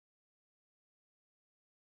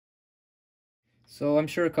So I'm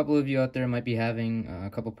sure a couple of you out there might be having a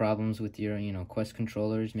couple problems with your, Quest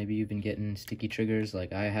controllers. Maybe you've been getting sticky triggers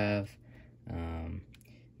like I have.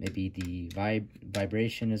 Maybe the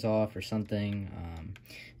vibration is off or something.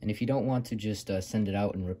 And if you don't want to just send it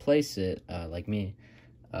out and replace it, like me,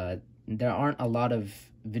 there aren't a lot of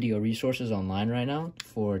video resources online right now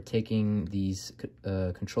for taking these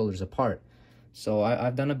controllers apart. So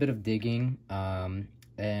I've done a bit of digging,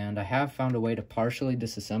 and I have found a way to partially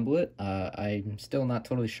disassemble it. I'm still not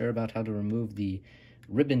totally sure about how to remove the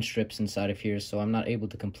ribbon strips inside of here, so I'm not able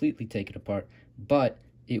to completely take it apart, but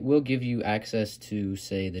it will give you access to,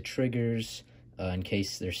 say, the triggers. In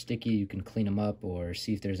case they're sticky, you can clean them up or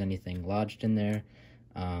see if there's anything lodged in there.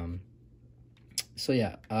 So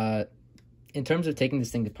yeah, in terms of taking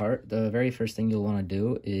this thing apart, the very first thing you'll want to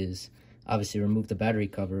do is obviously remove the battery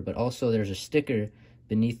cover, but also there's a sticker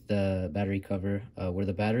beneath the battery cover where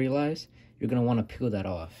the battery lies. You're going to want to peel that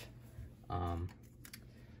off.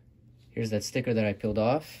 Here's that sticker that I peeled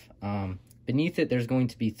off. Beneath it, there's going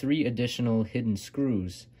to be 3 additional hidden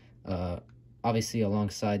screws, obviously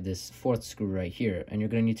alongside this 4th screw right here, and you're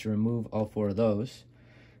going to need to remove all 4 of those.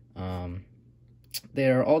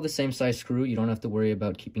 They're all the same size screw. You don't have to worry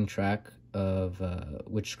about keeping track of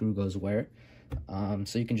which screw goes where.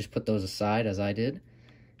 So you can just put those aside as I did.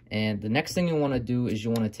 And the next thing you want to do is you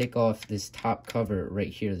want to take off this top cover right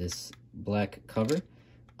here, this black cover.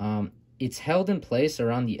 It's held in place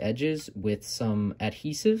around the edges with some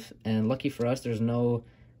adhesive, and lucky for us, there's no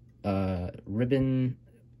ribbon,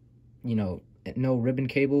 no ribbon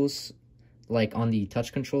cables like on the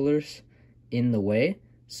touch controllers in the way.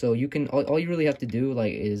 So you can, all you really have to do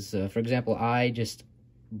is, for example, I just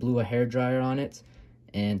blew a hairdryer on it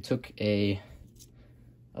and took a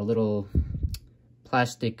little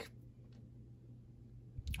plastic,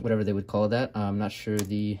 whatever they would call that. I'm not sure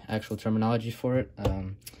the actual terminology for it.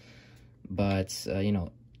 But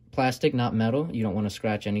plastic, not metal. You don't want to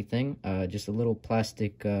scratch anything. Just a little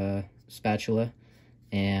plastic spatula,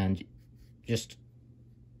 and just,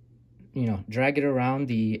 drag it around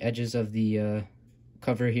the edges of the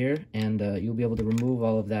cover here, and you'll be able to remove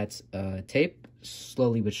all of that tape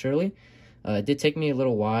slowly but surely. It did take me a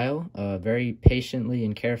little while, very patiently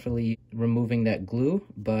and carefully removing that glue,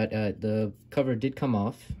 but the cover did come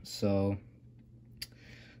off. So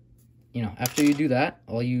after you do that,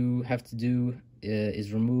 all you have to do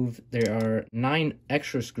is remove, there are 9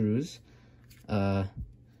 extra screws. I'll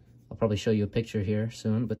probably show you a picture here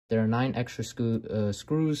soon, but there are 9 extra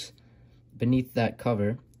screws beneath that cover,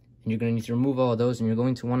 and you're going to need to remove all of those, and you're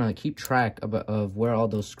going to want to keep track of where all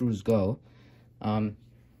those screws go.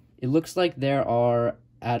 It looks like there are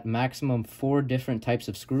at maximum 4 different types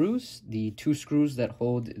of screws. The 2 screws that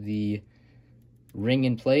hold the ring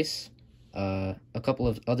in place, a couple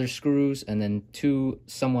of other screws, and then 2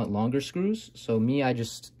 somewhat longer screws. So I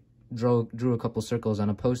just drew a couple circles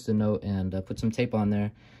on a Post-it note and put some tape on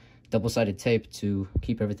there, double-sided tape, to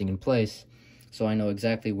keep everything in place, so I know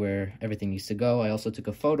exactly where everything needs to go. I also took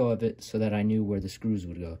a photo of it so that I knew where the screws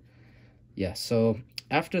would go. Yeah, so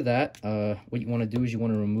after that, what you want to do is you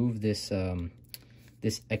want to remove this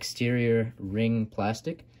this exterior ring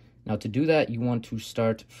plastic. Now, to do that, you want to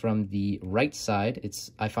start from the right side.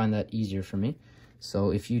 I find that easier for me.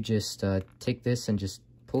 So if you just take this and just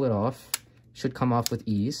pull it off, it should come off with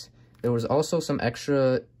ease. There was also some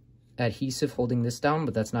extra adhesive holding this down,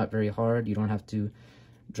 but that's not very hard. You don't have to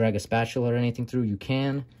drag a spatula or anything through. You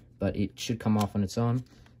can, but it should come off on its own.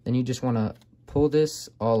 Then you just want to pull this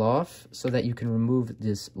all off so that you can remove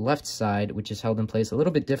this left side, which is held in place a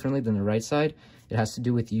little bit differently than the right side. It has to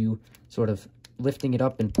do with you sort of lifting it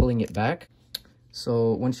up and pulling it back.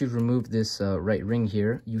 So once you've removed this right ring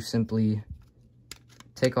here, you simply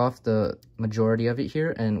take off the majority of it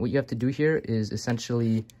here, and what you have to do here is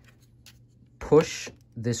essentially push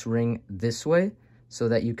this ring this way so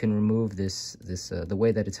that you can remove this the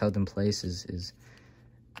way that it's held in place is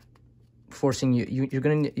forcing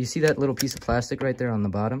you see that little piece of plastic right there on the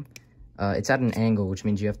bottom. It's at an angle, which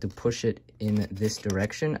means you have to push it in this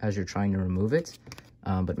direction as you're trying to remove it.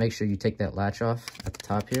 But make sure you take that latch off at the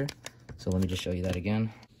top here. So let me just show you that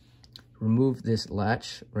again. Remove this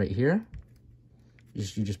latch right here.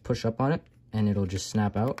 You just push up on it and it'll just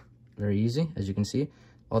snap out. Very easy, as you can see.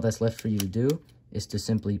 All that's left for you to do is to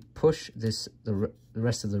simply push the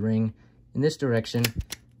rest of the ring in this direction,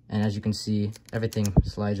 and as you can see, everything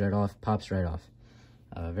slides right off, pops right off.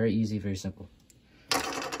 Very easy, very simple.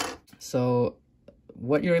 So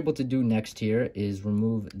what you're able to do next here is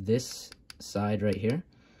remove this side right here,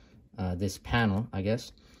 this panel, I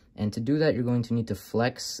guess. And to do that, you're going to need to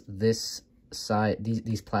flex this side,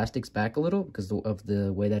 these plastics back a little because of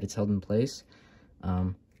the way that it's held in place.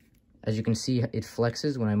 As you can see, it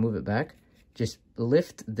flexes when I move it back. Just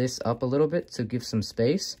lift this up a little bit to give some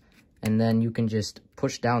space, and then you can just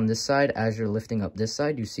push down this side as you're lifting up this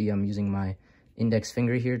side. You see I'm using my index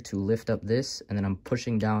finger here to lift up this, and then I'm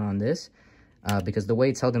pushing down on this because the way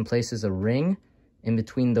it's held in place is a ring in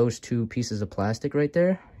between those two pieces of plastic right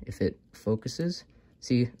there. If it focuses,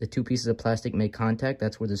 see the two pieces of plastic make contact.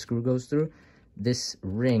 That's where the screw goes through. This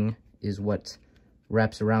ring is what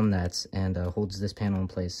wraps around that and holds this panel in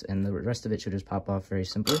place, and the rest of it should just pop off very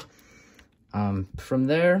simply. From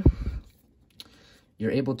there,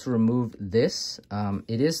 you're able to remove this.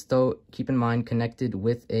 It is, though, keep in mind, connected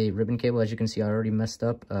with a ribbon cable. As you can see, I already messed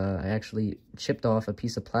up. I actually chipped off a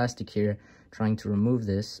piece of plastic here trying to remove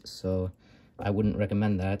this, so I wouldn't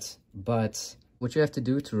recommend that. But what you have to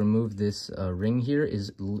do to remove this ring here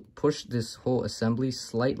is push this whole assembly,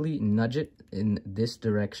 slightly nudge it in this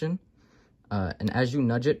direction. And as you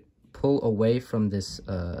nudge it, pull away from this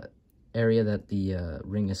area that the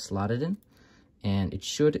ring is slotted in. And it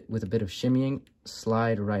should, with a bit of shimmying,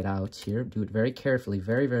 slide right out here. Do it very carefully,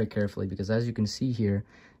 very, very carefully, because as you can see here,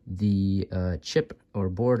 the chip or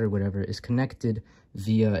board or whatever is connected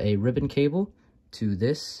via a ribbon cable to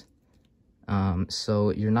this. So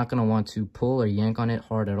you're not going to want to pull or yank on it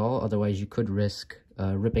hard at all. Otherwise, you could risk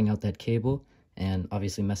ripping out that cable and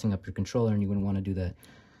obviously messing up your controller, and you wouldn't want to do that.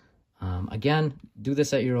 Again, do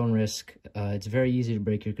this at your own risk. It's very easy to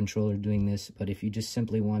break your controller doing this, but if you just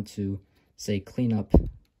simply want to, say, clean up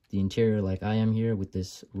the interior like I am here with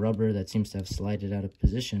this rubber that seems to have slided out of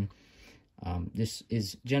position, this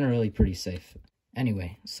is generally pretty safe.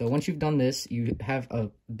 Anyway, so once you've done this, you have a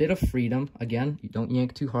bit of freedom. Again, you don't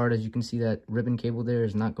yank too hard. As you can see, that ribbon cable there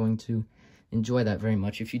is not going to enjoy that very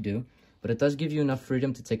much if you do, but it does give you enough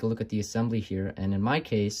freedom to take a look at the assembly here. And in my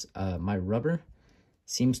case, my rubber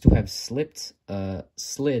seems to have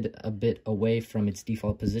slid a bit away from its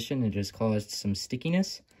default position. It has caused some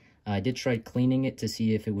stickiness. I did try cleaning it to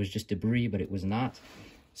see if it was just debris, but it was not.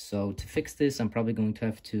 So to fix this, I'm probably going to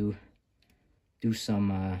have to do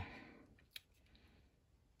some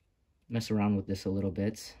mess around with this a little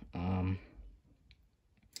bit.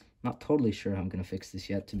 Not totally sure how I'm going to fix this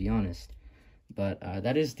yet, to be honest. But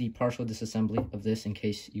that is the partial disassembly of this in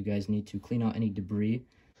case you guys need to clean out any debris.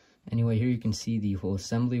 Anyway, here you can see the whole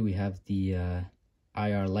assembly. We have the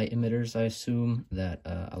IR light emitters, I assume, that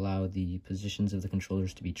allow the positions of the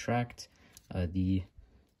controllers to be tracked. The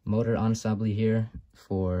motor ensemble here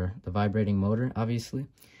for the vibrating motor, obviously.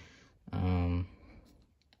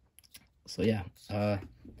 So yeah,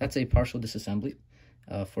 that's a partial disassembly.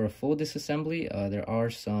 For a full disassembly, there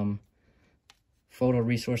are some photo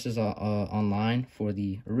resources online for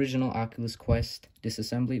the original Oculus Quest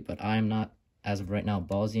disassembly, but I am not, as of right now,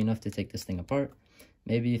 ballsy enough to take this thing apart.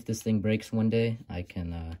 Maybe if this thing breaks one day, I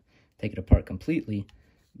can take it apart completely.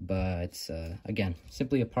 But again,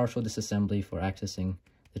 simply a partial disassembly for accessing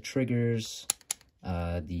the triggers,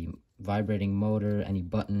 the vibrating motor, any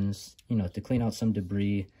buttons, you know, to clean out some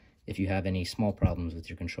debris if you have any small problems with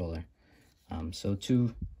your controller. So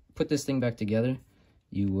to put this thing back together,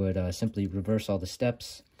 you would simply reverse all the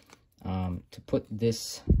steps. To put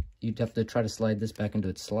this, you'd have to try to slide this back into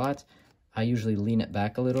its slot. I usually lean it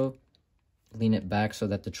back a little. Lean it back so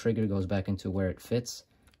that the trigger goes back into where it fits.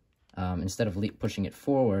 Instead of pushing it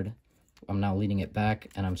forward, I'm now leaning it back,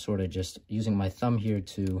 and I'm sort of just using my thumb here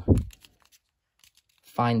to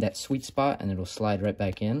find that sweet spot, and it'll slide right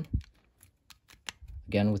back in.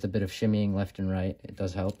 Again, with a bit of shimmying left and right, it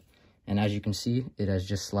does help. And as you can see, it has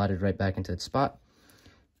just slotted right back into its spot.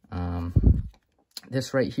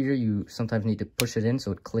 This right here, you sometimes need to push it in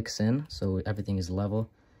so it clicks in, so everything is level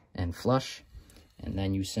and flush. And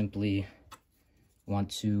then you simply want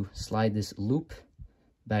to slide this loop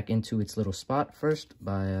back into its little spot first.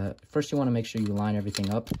 First you want to make sure you line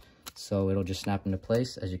everything up so it'll just snap into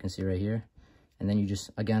place, as you can see right here. And then you just,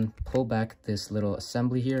 again, pull back this little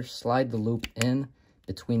assembly here, slide the loop in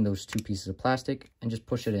between those two pieces of plastic, and just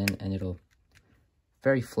push it in, and it'll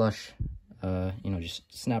very flush, you know, just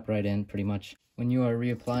snap right in pretty much. When you are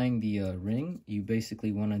reapplying the ring, you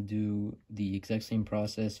basically want to do the exact same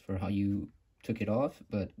process for how you took it off,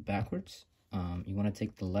 but backwards. You want to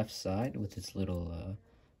take the left side with its little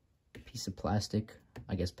piece of plastic,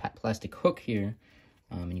 I guess plastic hook here,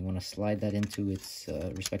 and you want to slide that into its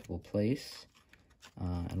respectable place.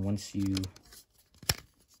 And once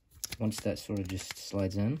that sort of just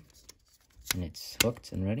slides in and it's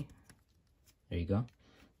hooked and ready, there you go.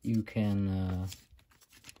 You can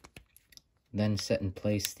then set in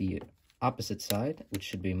place the opposite side, which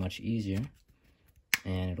should be much easier,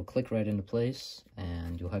 and it'll click right into place,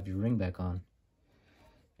 and you'll have your ring back on.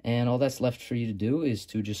 And all that's left for you to do is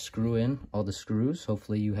to just screw in all the screws.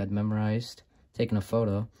 Hopefully you had memorized, taken a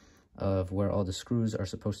photo of where all the screws are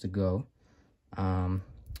supposed to go. And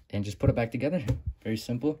just put it back together. Very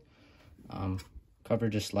simple. Cover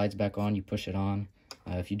just slides back on, you push it on.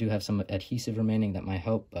 If you do have some adhesive remaining, that might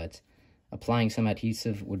help, but applying some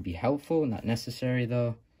adhesive would be helpful, not necessary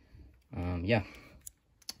though. Yeah,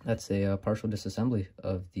 that's a partial disassembly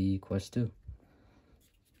of the Quest 2.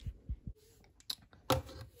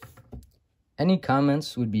 Any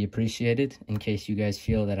comments would be appreciated in case you guys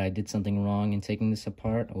feel that I did something wrong in taking this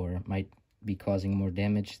apart or might be causing more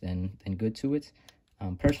damage than good to it.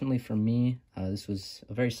 Personally, for me, this was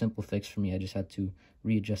a very simple fix for me. I just had to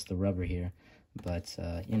readjust the rubber here. But,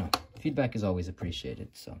 you know, feedback is always appreciated.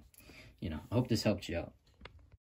 So, you know, I hope this helped you out.